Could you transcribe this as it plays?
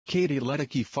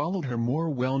Ledecky followed her more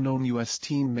well-known U.S.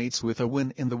 teammates with a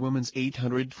win in the women's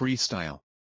 800 freestyle.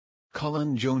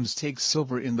 Cullen Jones takes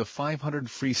silver in the 500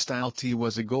 freestyle.t.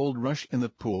 Was a gold rush in the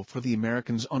pool for the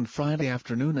Americans on Friday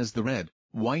afternoon as the red,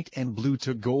 white and blue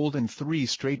took gold in 3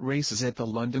 straight races at the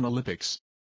London Olympics.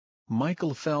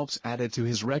 Phelps added to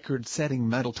his record-setting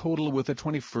medal total with a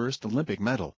 21st Olympic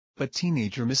medal, but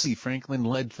teenager Missy Franklin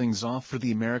led things off for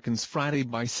the Americans Friday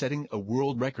by setting a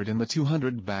world record in the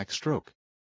 200 backstroke.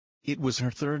 It was her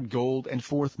 3rd gold and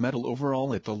 4th medal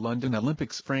overall at the London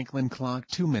Olympics. Franklin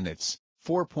clocked 2 minutes,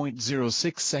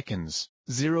 4.06 seconds,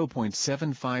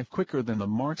 0.75 quicker than the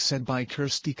mark set by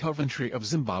Kirsty Coventry of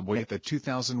Zimbabwe at the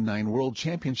 2009 World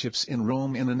Championships in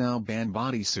Rome in a now-banned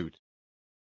bodysuit.